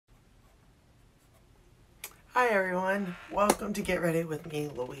Hi everyone, welcome to Get Ready with me,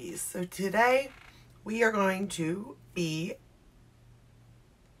 Louise. So today we are going to be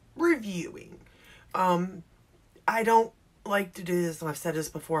reviewing. I don't like to do this, and I've said this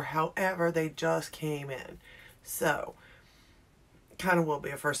before, however, they just came in. So, kind of will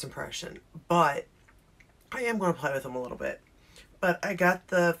be a first impression, but I am going to play with them a little bit. But I got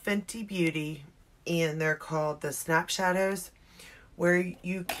the Fenty Beauty, and they're called the Snap Shadows, where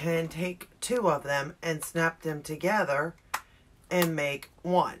you can take two of them and snap them together and make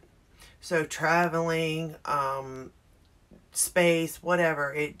one. So traveling, space,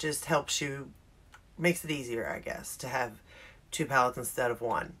 whatever, it just helps you, makes it easier, I guess, to have two palettes instead of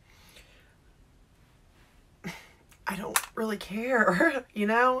one. I don't really care, you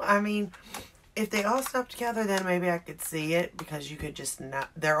know? I mean, if they all snap together, then maybe I could see it, because you could just not,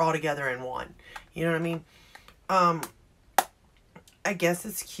 they're all together in one. You know what I mean? I guess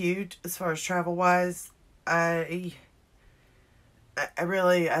it's cute as far as travel-wise. I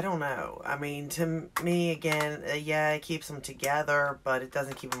really, I don't know. I mean, to me, again, yeah, it keeps them together, but it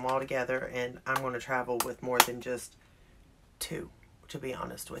doesn't keep them all together, and I'm going to travel with more than just two, to be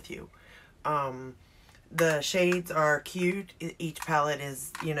honest with you. The shades are cute. Each palette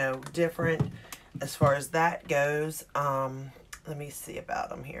is, you know, different as far as that goes. Let me see about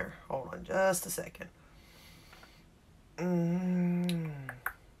them here. Hold on just a second.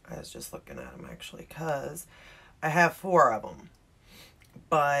 I was just looking at them, actually, because I have 4 of them.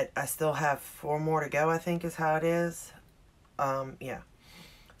 But I still have 4 more to go, I think is how it is. Yeah.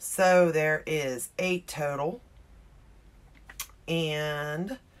 So there is 8 total.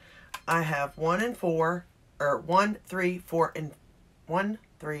 And I have 1 and 4, or 1, 3, 4, and 1,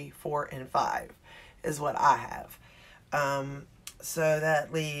 3, 4, and 5 is what I have. So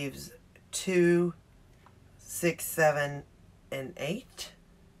that leaves 2, 6, 7, and 8.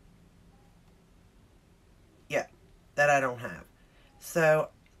 Yeah, that I don't have. So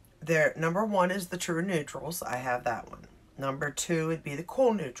there, number 1 is the true neutrals. I have that one. Number 2 would be the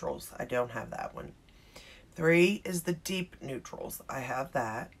cool neutrals. I don't have that one. 3 is the deep neutrals. I have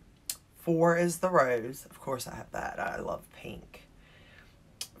that. 4 is the rose. Of course I have that. I love pink.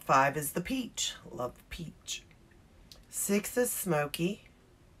 5 is the peach. Love peach. 6 is smoky.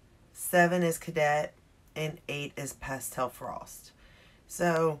 7 is cadet. And 8 is pastel frost.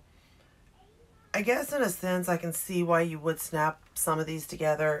 So I guess in a sense I can see why you would snap some of these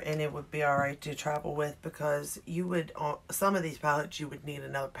together and it would be alright to travel with, because you would, some of these palettes you would need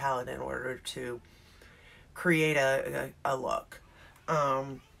another palette in order to create a look.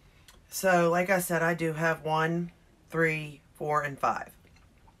 So like I said, I do have 1, 3, 4, and 5.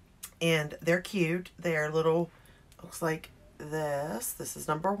 And they're cute. They're little, looks like this. This is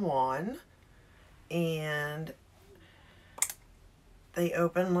number 1. And they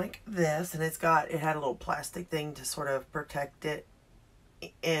open like this, and it had a little plastic thing to sort of protect it.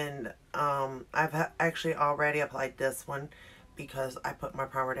 And I've actually already applied this one because I put my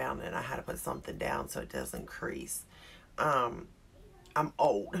primer down and I had to put something down so it doesn't crease. I'm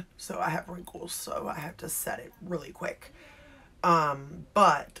old, so I have wrinkles, so I have to set it really quick.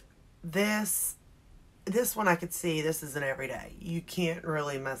 But this one I could see, this is an everyday. You can't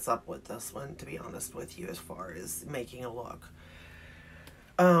really mess up with this one, to be honest with you, as far as making a look.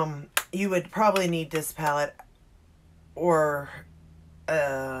 You would probably need this palette, or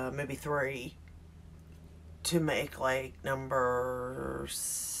maybe 3, to make like number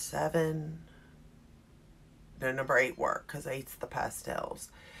 7, no, number 8 work, because 8's the pastels.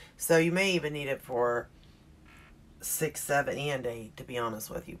 So you may even need it for 6, 7, and 8, to be honest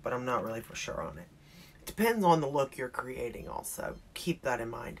with you, but I'm not really for sure on it. Depends on the look you're creating also. Keep that in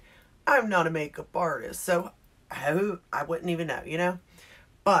mind. I'm not a makeup artist, so I wouldn't even know, you know?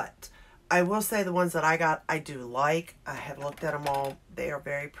 But I will say the ones that I got, I do like. I have looked at them all. They are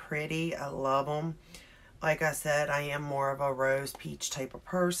very pretty. I love them. Like I said, I am more of a rose peach type of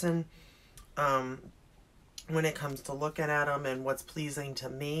person when it comes to looking at them and what's pleasing to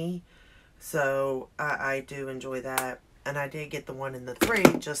me. So I do enjoy that. And I did get the 1 and the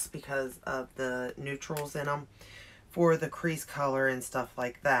 3 just because of the neutrals in them for the crease color and stuff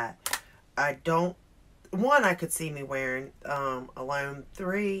like that. I don't, 1 I could see me wearing alone.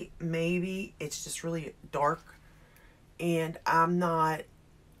 3 maybe, it's just really dark, and I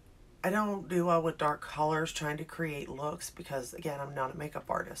don't do well with dark colors trying to create looks, because again, I'm not a makeup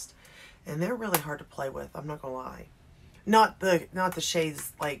artist and they're really hard to play with, I'm not gonna lie. Not the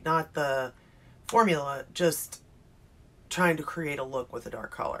shades, like not the formula, just trying to create a look with a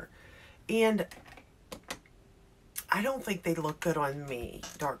dark color. And I don't think they look good on me,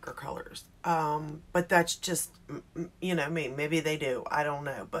 darker colors. But that's just, you know, me. Maybe they do. I don't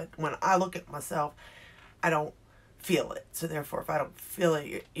know. But when I look at myself, I don't feel it. So therefore, if I don't feel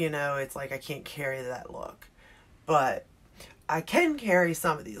it, you know, it's like I can't carry that look. But I can carry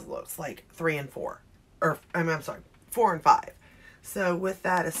some of these looks, like 3 and 4. Or, I'm sorry, 4 and 5. So with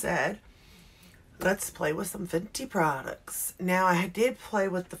that said, let's play with some Fenty products. Now, I did play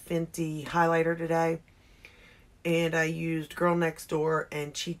with the Fenty highlighter today. And I used Girl Next Door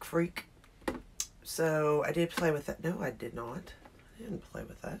and Cheek Freak. So I did play with that. No, I did not. I didn't play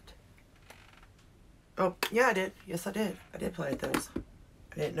with that. Oh, yeah, I did. Yes, I did. I did play with those.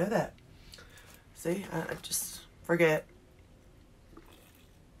 I didn't know that. See, I just forget.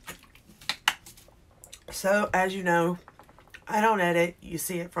 So, as you know, I don't edit. You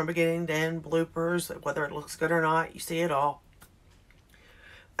see it from beginning to end, bloopers, whether it looks good or not. You see it all.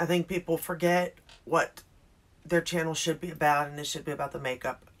 I think people forget what their channel should be about, and it should be about the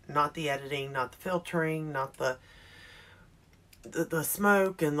makeup, not the editing, not the filtering, not the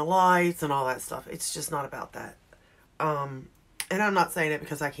smoke and the lights and all that stuff. It's just not about that. And I'm not saying it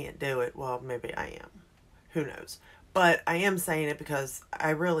because I can't do it. Well, maybe I am. Who knows? But I am saying it because I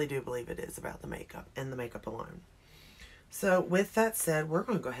really do believe it is about the makeup and the makeup alone. So with that said, we're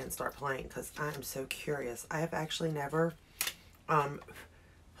going to go ahead and start playing because I am so curious. I have actually never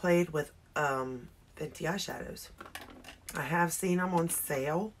played with Fenty eyeshadows. I have seen them on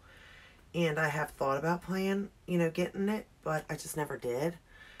sale, and I have thought about playing, you know, getting it, but I just never did.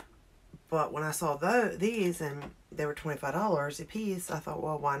 But when I saw these and they were $25 a piece, I thought,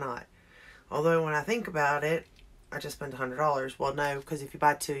 well, why not? Although when I think about it, I just spent $100. Well, no, because if you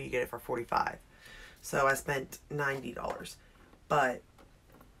buy 2, you get it for $45. So I spent $90. But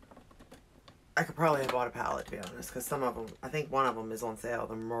I could probably have bought a palette, to be honest, because some of them, I think one of them is on sale,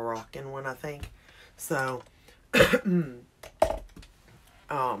 the Moroccan one, I think. So, you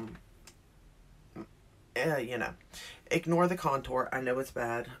know, ignore the contour. I know it's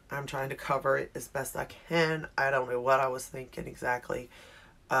bad. I'm trying to cover it as best I can. I don't know what I was thinking exactly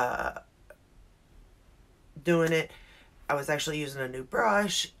doing it. I was actually using a new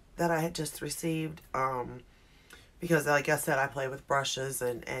brush that I had just received because, like I said, I play with brushes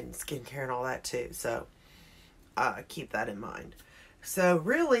and skincare and all that too. So, keep that in mind. So,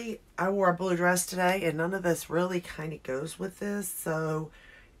 really, I wore a blue dress today, and none of this really kind of goes with this. So,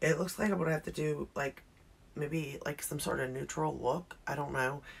 it looks like I'm going to have to do, like, maybe, like, some sort of neutral look. I don't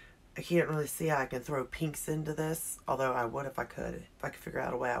know. I can't really see how I can throw pinks into this, although I would if I could. If I could figure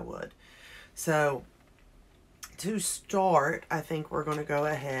out a way, I would. So, to start, I think we're going to go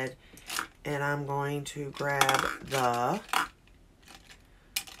ahead and I'm going to grab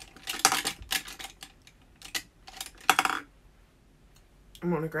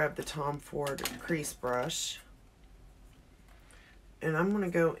the Tom Ford crease brush, and I'm going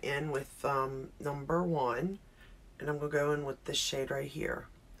to go in with number 1, and I'm going to go in with this shade right here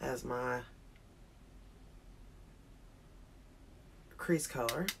as my crease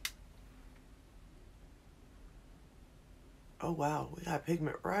color. Oh wow, we got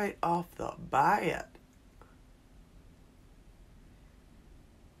pigment right off the bat.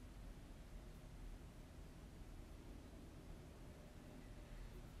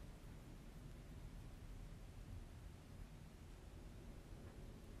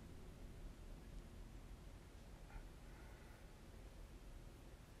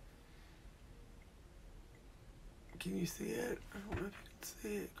 Can you see it? I don't know if you can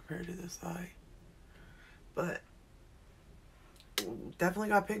see it compared to this eye. But definitely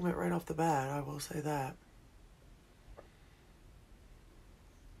got pigment right off the bat, I will say that.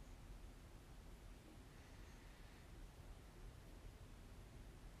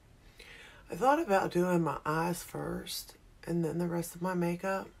 I thought about doing my eyes first and then the rest of my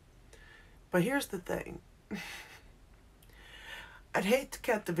makeup. But here's the thing. I'd hate to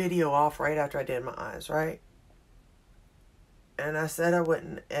cut the video off right after I did my eyes, right? And I said I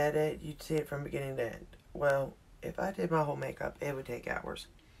wouldn't edit. You'd see it from beginning to end. Well, if I did my whole makeup, it would take hours.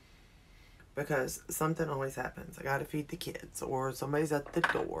 Because something always happens. I gotta feed the kids, or somebody's at the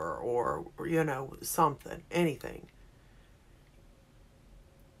door, or you know, something, anything.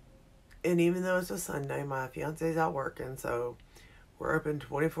 And even though it's a Sunday, my fiance's out working, so we're open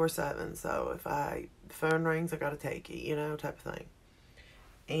 24/7. So if the phone rings, I gotta take it, you know, type of thing.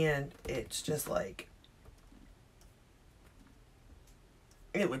 And it's just like,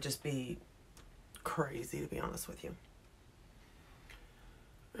 it would just be crazy, to be honest with you.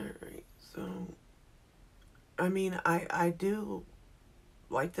 Alright, so, I mean, I do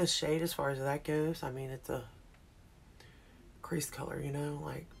like this shade as far as that goes. I mean, it's a crease color, you know,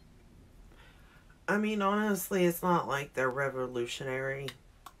 like, I mean, honestly, it's not like they're revolutionary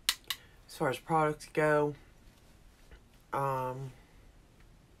as far as products go.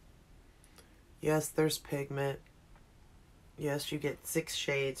 Yes, there's pigment. Yes, you get 6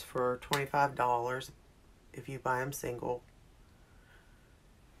 shades for $25 if you buy them single.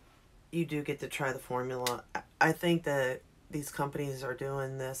 You do get to try the formula. I think that these companies are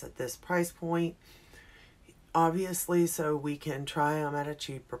doing this at this price point, obviously, so we can try them at a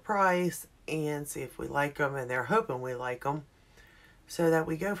cheaper price and see if we like them, and they're hoping we like them so that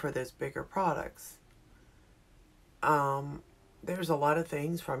we go for those bigger products. There's a lot of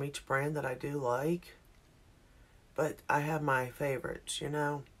things from each brand that I do like, but I have my favorites, you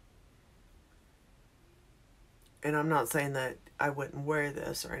know. And I'm not saying that I wouldn't wear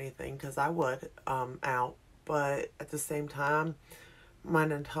this or anything, because I would out, but at the same time, my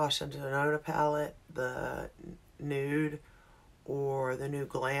Natasha Denona palette, the nude or the new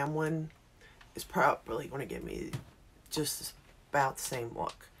glam one, is probably going to give me just about the same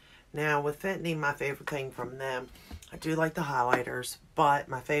look. Now with Fenty, my favorite thing from them, I do like the highlighters, but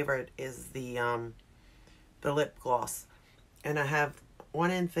my favorite is the lip gloss. And I have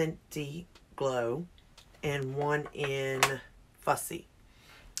one in Fenty Glow and one in Fussy.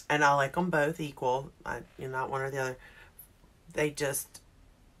 And I like them both equal. You're not one or the other. They just,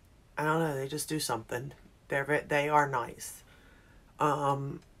 I don't know, they just do something. They are nice.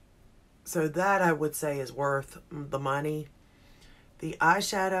 So that I would say is worth the money. The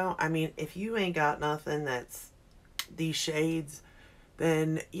eyeshadow, I mean, if you ain't got nothing that's these shades,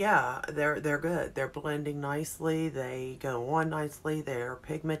 then yeah, they're good. They're blending nicely. They go on nicely. They're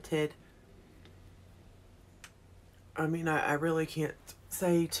pigmented. I mean, I really can't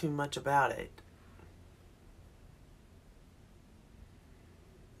say too much about it.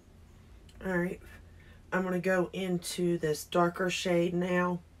 Alright, I'm going to go into this darker shade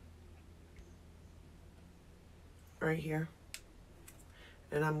now. Right here.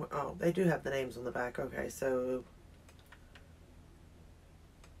 And oh, they do have the names on the back. Okay, so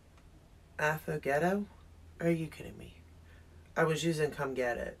Affogato? Are you kidding me? I was using Come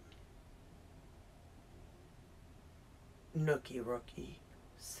Get It. Nookie Rookie.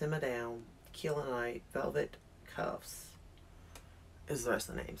 Simmer Down. Keelanite. Velvet Cuffs. Is the rest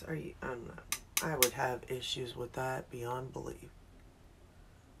of the names. Are you? I don't know. I would have issues with that beyond belief.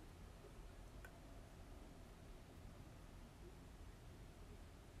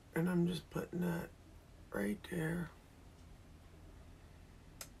 And I'm just putting that right there.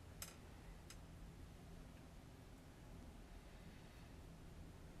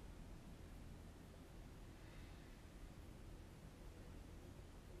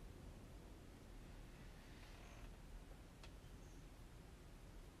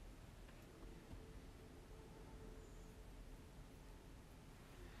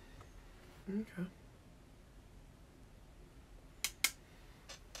 Okay.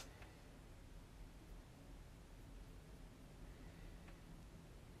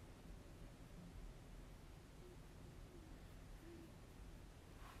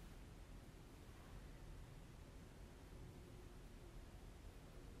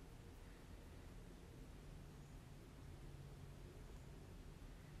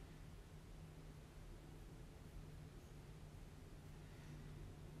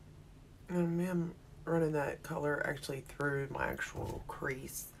 And I'm running that color actually through my actual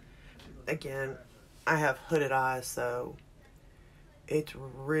crease. Again, I have hooded eyes, so it's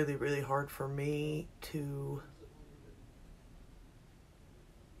really, really hard for me to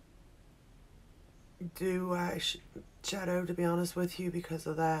do eyeshadow, to be honest with you, because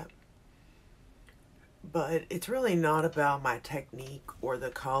of that. But it's really not about my technique or the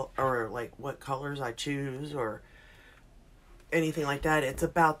color, or like what colors I choose or anything like that. It's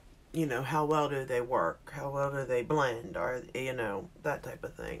about, you know, how well do they work, how well do they blend, or, you know, that type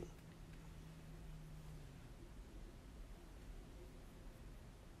of thing.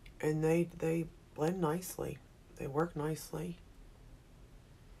 And they blend nicely. They work nicely.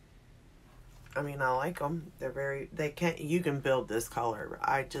 I mean, I like them. You can build this color.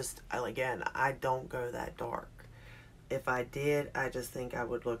 Again, I don't go that dark. If I did, I just think I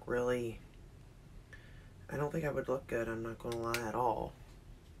would look really, I don't think I would look good, I'm not going to lie at all.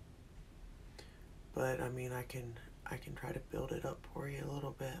 But, I mean, I can try to build it up for you a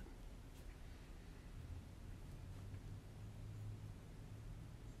little bit.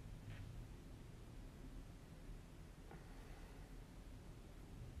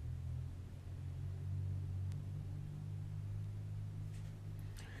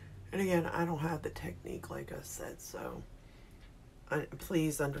 And again, I don't have the technique like I said, so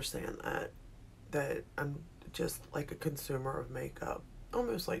please understand that I'm just like a consumer of makeup,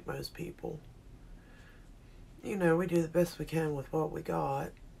 almost like most people. You know, we do the best we can with what we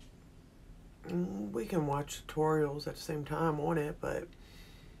got. We can watch tutorials at the same time on it, but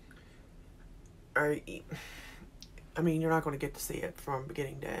I mean, you're not going to get to see it from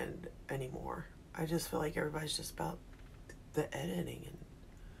beginning to end anymore. I just feel like everybody's just about the editing, and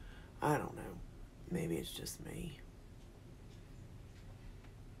I don't know. Maybe it's just me.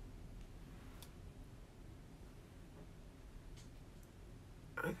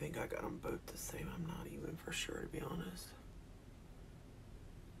 I think I got them both the same. I'm not even for sure, to be honest.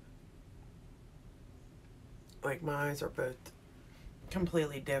 Like, my eyes are both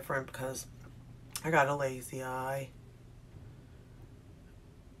completely different because I got a lazy eye.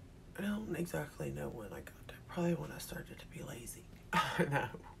 I don't exactly know when I got there. Probably when I started to be lazy. No, I'm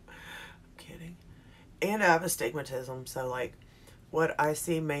kidding. And I have astigmatism, so like what I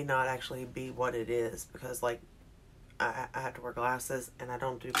see may not actually be what it is, because like I have to wear glasses and I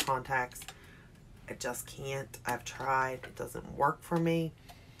don't do contacts. I just can't. I've tried. It doesn't work for me.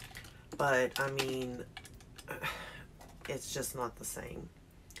 But I mean, it's just not the same.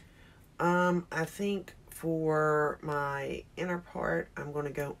 I think for my inner part, I'm going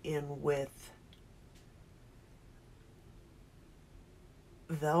to go in with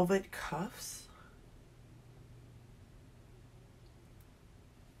velvet cuffs.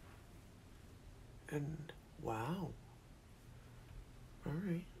 And wow.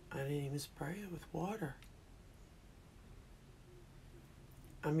 Alright. I didn't even spray it with water.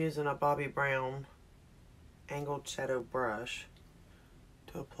 I'm using a Bobbi Brown angled shadow brush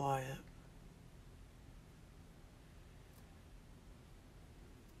to apply it.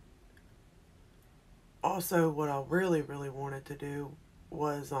 Also, what I really wanted to do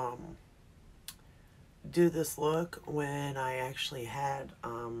was do this look when I actually had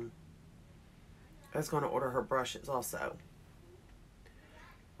I was going to order her brushes also,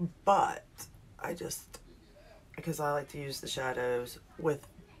 but I just, because I like to use the shadows with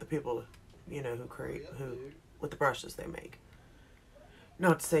the people, you know, who with the brushes they make.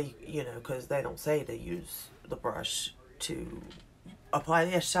 Not to say, you know, because they don't say to use the brush to apply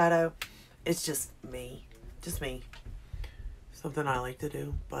the shadow. It's just me. Something I like to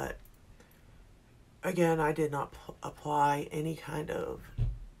do. But again, I did not apply any kind of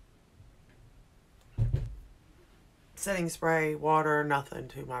setting spray, water, nothing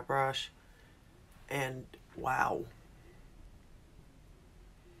to my brush. And wow.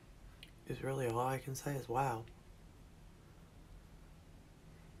 Is really all I can say is wow.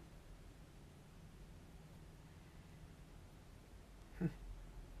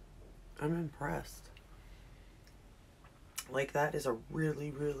 I'm impressed. Like, that is a really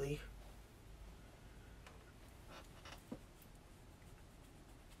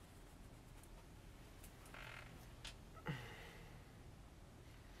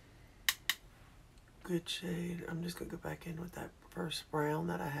good shade. I'm just gonna go back in with that first brown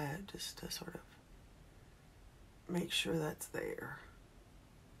that I had just to sort of make sure that's there.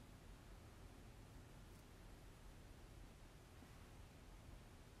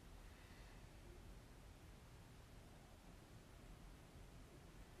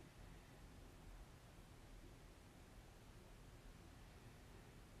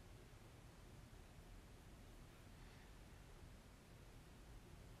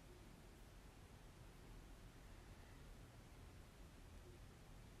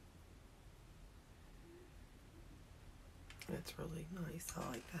 That's really nice. I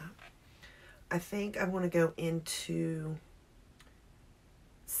like that. I think I want to go into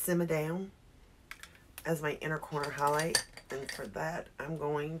Simmer Down as my inner corner highlight. And for that, I'm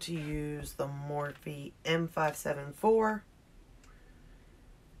going to use the Morphe M574.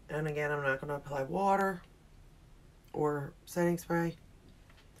 And again, I'm not going to apply water or setting spray.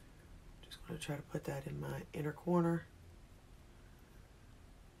 Just going to try to put that in my inner corner.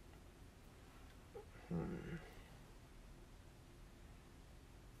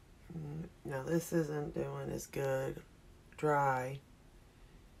 Now this isn't doing as good dry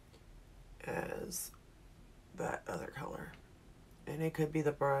as that other color. And it could be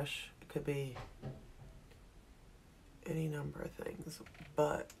the brush, it could be any number of things,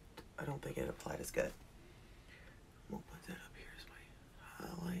 but I don't think it applied as good. We'll put that up here as my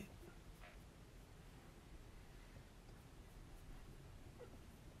highlight.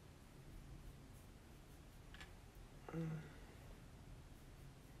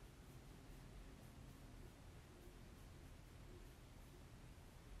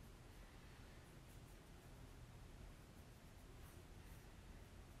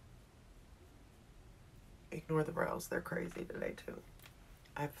 Ignore the brows, they're crazy today too.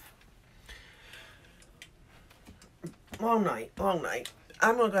 Long night.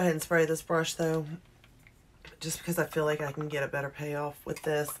 I'm gonna go ahead and spray this brush though, just because I feel like I can get a better payoff with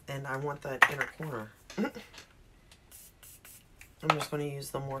this, and I want that inner corner. I'm just gonna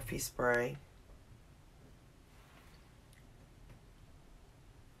use the Morphe spray.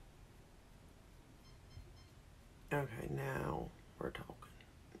 Okay, now we're talking.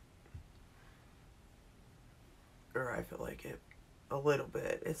 Or I feel like it a little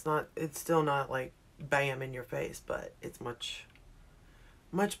bit. It's still not like bam in your face, but it's much,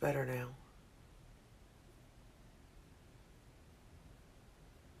 much better now.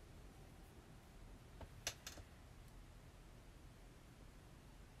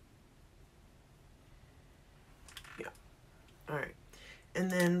 Yeah. Alright. And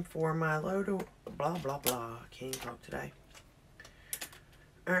then for my lower, blah, blah, blah. Can't even talk today.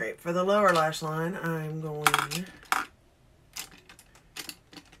 Alright, for the lower lash line, I'm going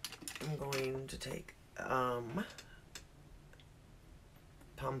to take Tom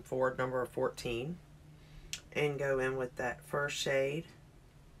Ford number 14 and go in with that first shade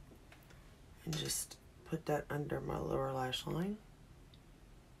and just put that under my lower lash line.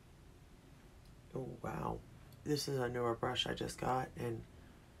 Oh wow, this is a newer brush I just got and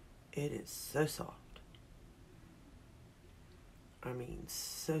it is so soft. I mean,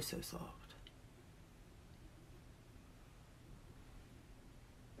 so soft.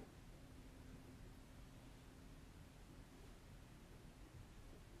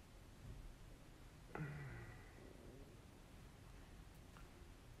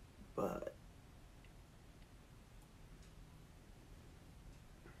 But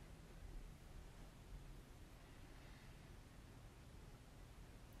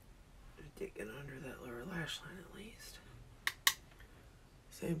digging under that lower lash line at least.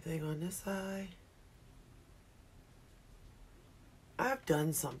 Same thing on this eye. I've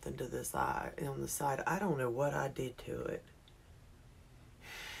done something to this eye on the side. I don't know what I did to it.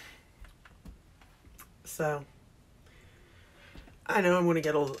 So, I know I'm going to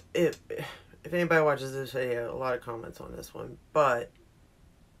get if anybody watches this video, a lot of comments on this one. But,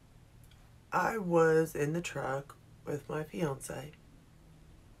 I was in the truck with my fiance.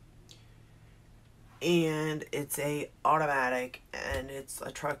 And it's a automatic, and it's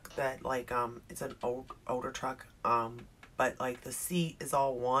a truck that, like, it's an older truck, but, like, the seat is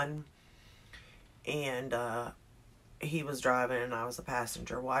all one, and, he was driving, and I was a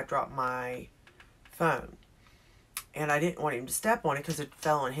passenger. Well, I dropped my phone, and I didn't want him to step on it, because it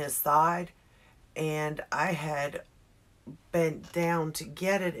fell on his side, and I had bent down to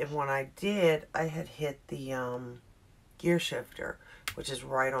get it, and when I did, I had hit the, gear shifter, which is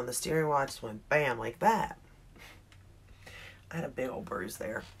right on the steering wheel. I just went bam, like that. I had a big old bruise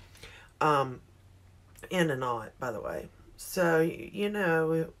there. And a knot, by the way. So, you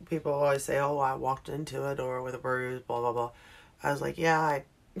know, people always say, oh, I walked into a door with a bruise, blah, blah, blah. I was like, yeah,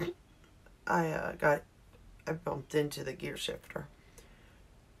 I bumped into the gear shifter.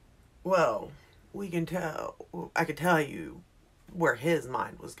 Well, I could tell you where his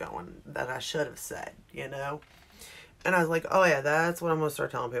mind was going that I should have said, you know. And I was like, oh yeah, that's what I'm going to start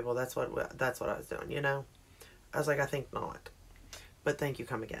telling people. That's what I was doing, you know. I was like, I think not. But thank you,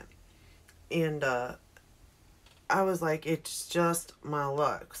 come again. And I was like, it's just my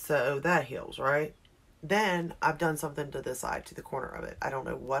luck. So that heals, right? Then I've done something to the side, to the corner of it. I don't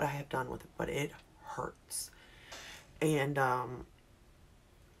know what I have done with it, but it hurts. And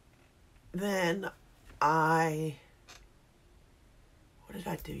then what did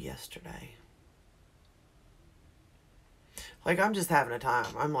I do yesterday? Like, I'm just having a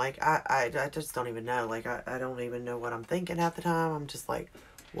time. I'm like, I just don't even know. Like, I don't even know what I'm thinking half the time. I'm just like,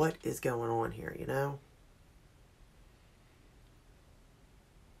 what is going on here, you know?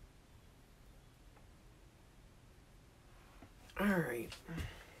 Alright.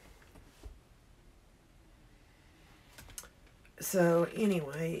 So,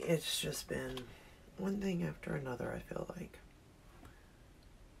 anyway, it's just been one thing after another, I feel like.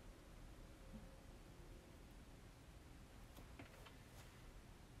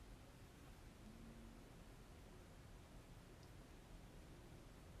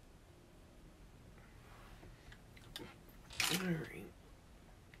 Alright.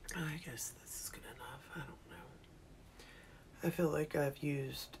 I guess this is good enough. I don't know. I feel like I've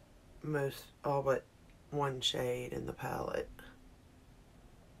used all but one shade in the palette.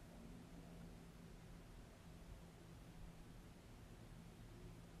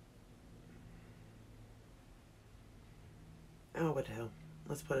 Oh, but hell.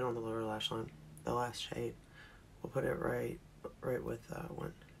 Let's put it on the lower lash line. The last shade. We'll put it right with that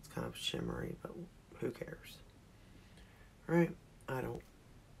one. It's kind of shimmery, but who cares? Right? I don't.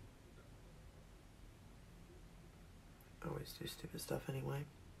 I always do stupid stuff anyway.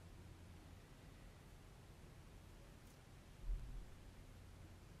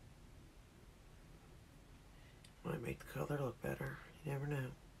 Might make the color look better. You never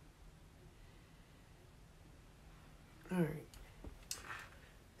know. Alright.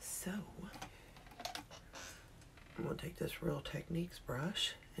 So, take this Real Techniques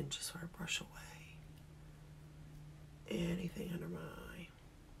brush and just sort of brush away anything under my eye.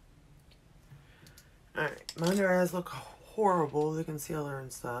 Alright, my under eyes look horrible, the concealer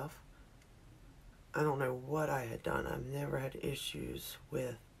and stuff. I don't know what I had done. I've never had issues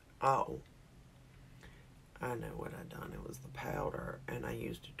with, oh, I know what I'd done. It was the powder, and I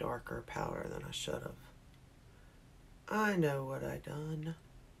used a darker powder than I should have. I know what I done.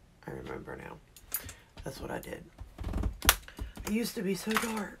 I remember now. That's what I did. I used to be so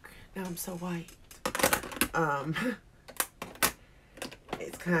dark. Now I'm so white.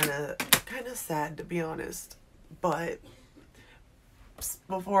 It's kind of sad, to be honest. But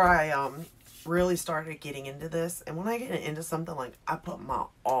before I really started getting into this, and when I get into something, like, I put my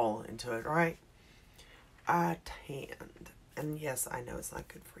all into it, right? I tanned. And yes, I know it's not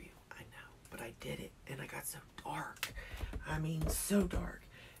good for you. I know. But I did it, and I got so dark. I mean, so dark.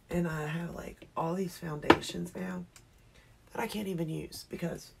 And I have, like, all these foundations now that I can't even use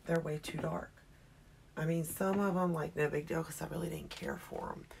because they're way too dark. I mean, some of them, like, no big deal because I really didn't care for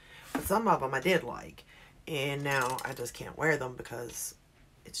them. But some of them I did like. And now I just can't wear them because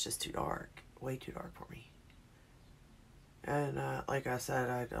it's just too dark. Way too dark for me. And like I said,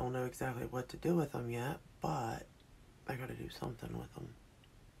 I don't know exactly what to do with them yet. But I gotta do something with them.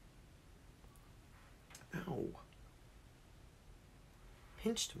 Ow.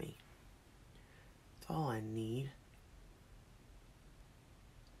 Pinched me. That's all I need.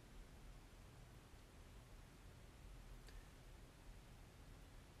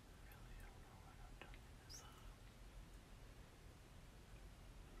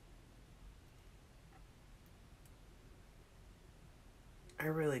 I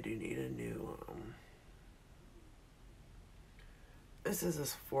really do need a new, this is a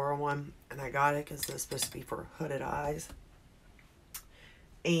Sephora one, and I got it because it's supposed to be for hooded eyes.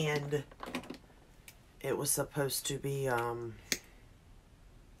 And it was supposed to be, oh,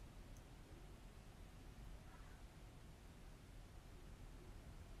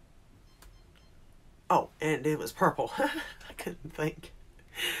 and it was purple. I couldn't think.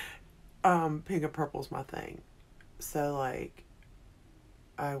 Pink and purple's my thing. So, like,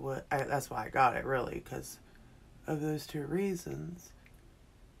 that's why I got it, really, because of those two reasons.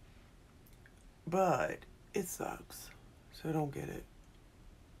 But it sucks, so don't get it.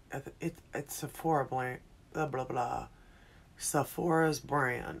 It's Sephora brand, blah blah blah. Sephora's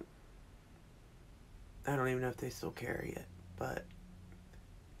brand. I don't even know if they still carry it, but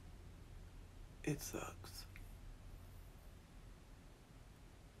it sucks.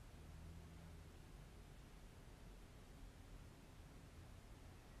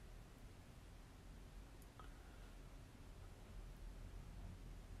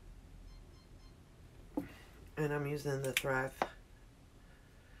 And I'm using the Thrive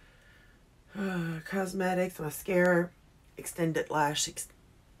Cosmetics Mascara Extended Lash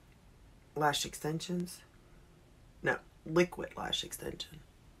Extensions. No, Liquid Lash Extension.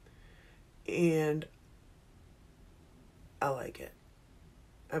 And I like it.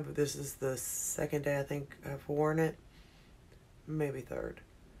 This is the second day I think I've worn it. Maybe third.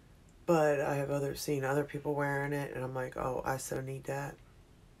 But I have seen other people wearing it, and I'm like, oh, I so need that.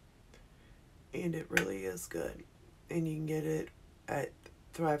 And it really is good. And you can get it at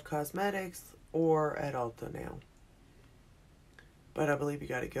Thrive Cosmetics or at Ulta now. But I believe you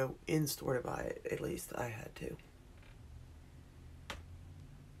got to go in store to buy it. At least I had to.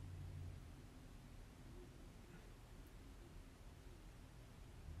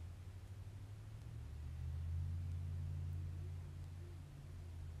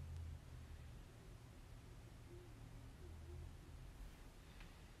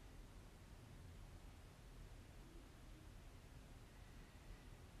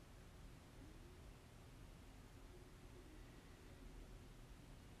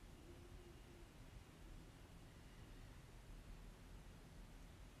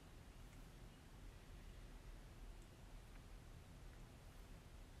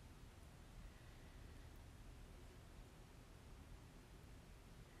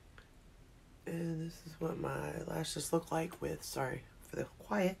 And this is what my lashes look like with, sorry for the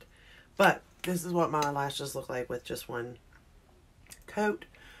quiet, but this is what my lashes look like with just one coat.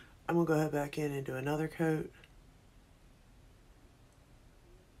 I'm going to go ahead back in and do another coat.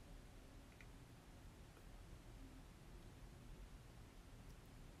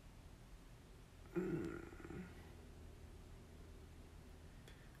 Lashes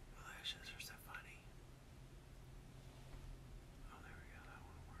are so funny. Oh, there we go. That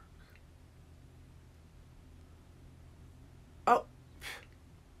one works. Oh.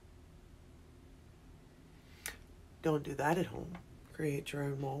 Don't do that at home. Create your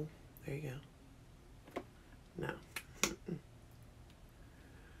own mold. There you go. No.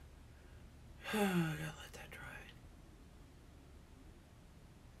 I gotta let that dry.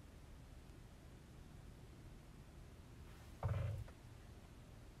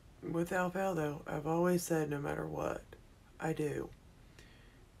 Without fail, though, I've always said no matter what I do,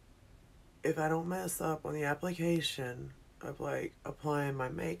 if I don't mess up on the application of like applying my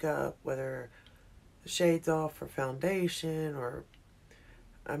makeup, whether the shade's off for foundation or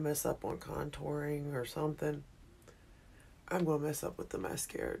I mess up on contouring or something, I'm going to mess up with the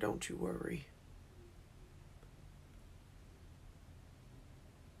mascara, don't you worry.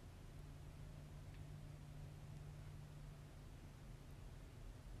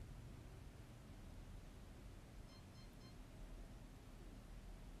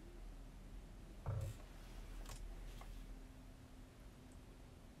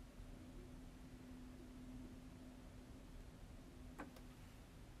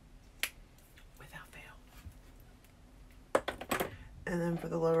 And then for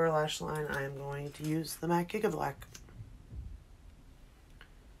the lower lash line, I am going to use the MAC Giga Black.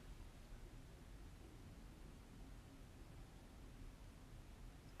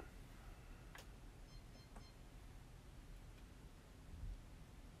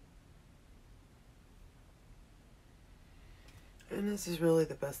 And this is really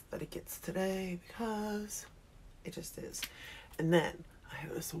the best that it gets today because it just is. And then I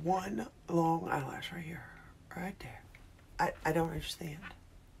have this one long eyelash right here, right there. I don't understand.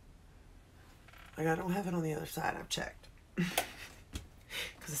 Like, I don't have it on the other side. I've checked. Because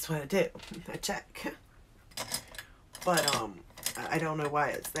that's what I do. I check. But, I don't know why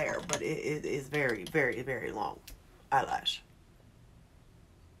it's there. But it is very, very, very long eyelash.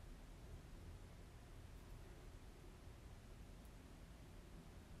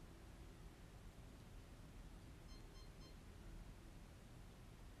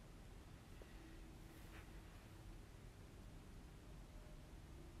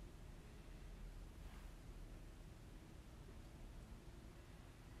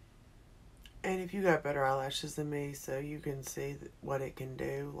 And if you got better eyelashes than me, so you can see what it can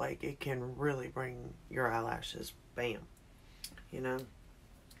do, like, it can really bring your eyelashes, bam, you know?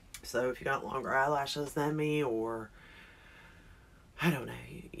 So if you got longer eyelashes than me, or, I don't know,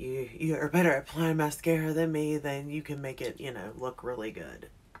 you are better at applying mascara than me, then you can make it, you know, look really good.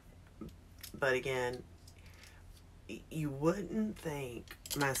 But again, you wouldn't think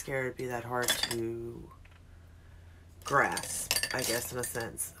mascara would be that hard to grasp, I guess, in a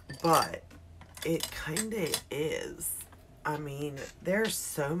sense. But it kind of is. I mean, there's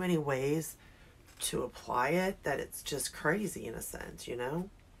so many ways to apply it that it's just crazy in a sense, you know?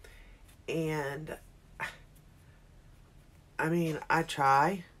 And, I mean, I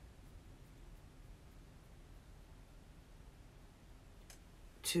try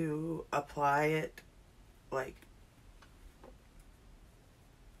to apply it, like,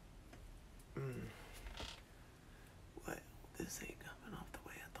 what? This ain't coming off the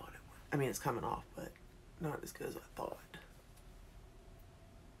way I thought it would. I mean, it's coming off, but not as good as I thought.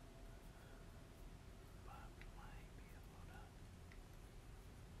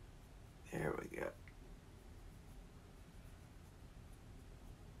 There we go.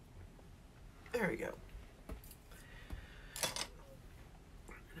 There we go.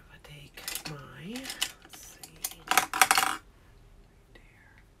 And if I take my, let's see, right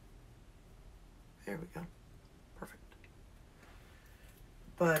there we go. Perfect.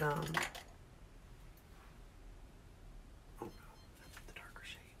 But, oh no, that's the darker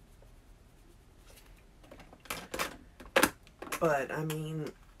shade. But, I mean,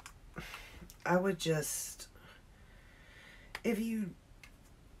 I would just, if you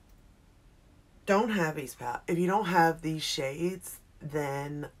don't have these shades,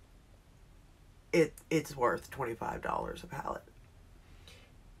 then it's worth $25 a palette.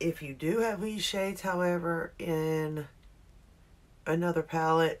 If you do have these shades, however, in another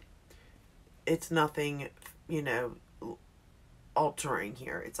palette, it's nothing, you know, altering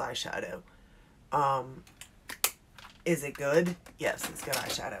here. It's eyeshadow. Is it good? Yes, it's good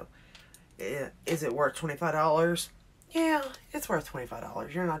eyeshadow. Is it worth $25? Yeah, it's worth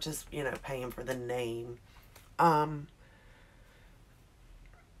 $25. You're not just, you know, paying for the name.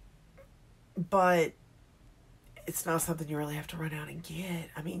 But it's not something you really have to run out and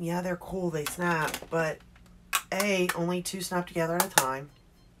get. I mean, yeah, they're cool, they snap, but only 2 snap together at a time.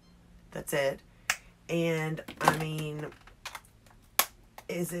 That's it. And, I mean,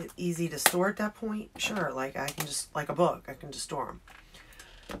 is it easy to store at that point? Sure, like, I can just, like a book, I can just store them.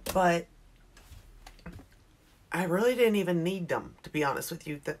 But I really didn't even need them, to be honest with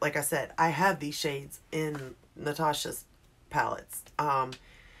you. Like I said, I have these shades in Natasha's palettes. I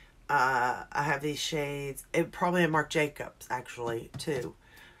have these shades, probably in Marc Jacobs, actually, too.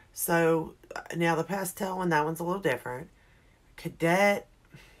 So now the pastel one, that one's a little different. Cadet,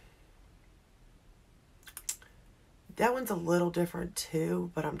 that one's a little different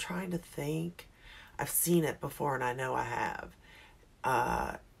too, but I'm trying to think. I've seen it before and I know I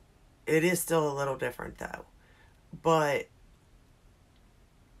have. It is still a little different though. But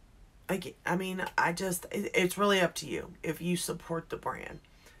I mean, it's really up to you if you support the brand.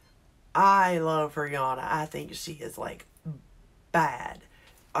 I love Rihanna. I think she is like bad.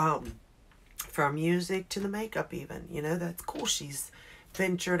 From music to the makeup even. You know, that's cool. She's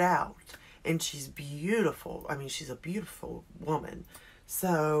ventured out and she's beautiful. I mean, she's a beautiful woman.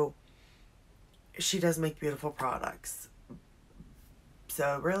 So she does make beautiful products.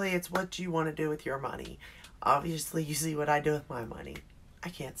 So really it's what you want to do with your money. Obviously you see what I do with my money. I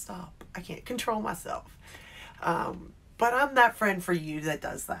can't stop. I can't control myself. But I'm that friend for you that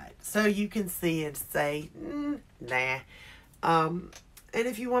does that. So you can see and say, nah. And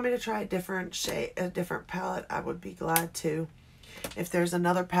if you want me to try a different shade, a different palette, I would be glad to. If there's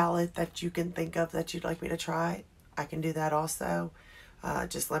another palette that you can think of that you'd like me to try, I can do that also.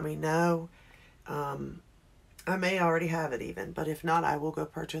 Just let me know. I may already have it even, but if not, I will go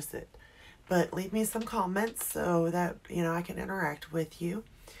purchase it. But leave me some comments so that, you know, I can interact with you.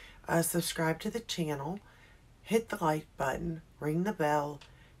 Subscribe to the channel. Hit the like button. Ring the bell.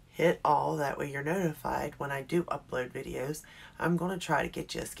 Hit all. That way you're notified when I do upload videos. I'm going to try to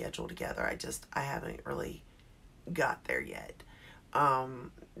get you a schedule together. I haven't really got there yet.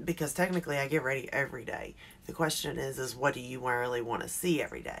 Because technically I get ready every day. The question is what do you really want to see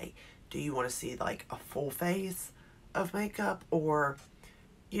every day? Do you want to see like a full face of makeup, or,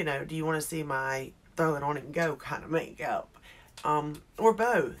 you know, do you want to see my throw it on and go kind of makeup? Or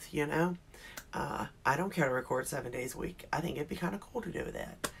both, you know? I don't care to record 7 days a week. I think it'd be kind of cool to do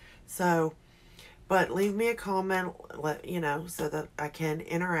that. So, but leave me a comment, you know, so that I can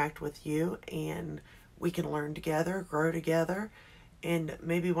interact with you and we can learn together, grow together, and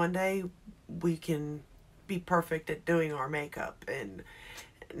maybe one day we can be perfect at doing our makeup and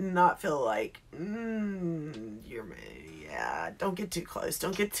not feel like, don't get too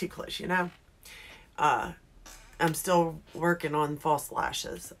close, you know. I'm still working on false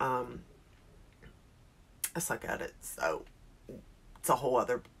lashes. I suck at it, so it's a whole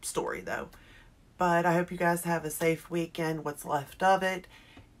other story though. But I hope you guys have a safe weekend, what's left of it,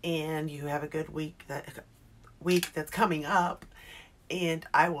 and you have a good week that's coming up, and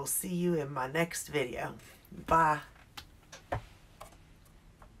I will see you in my next video. Bye.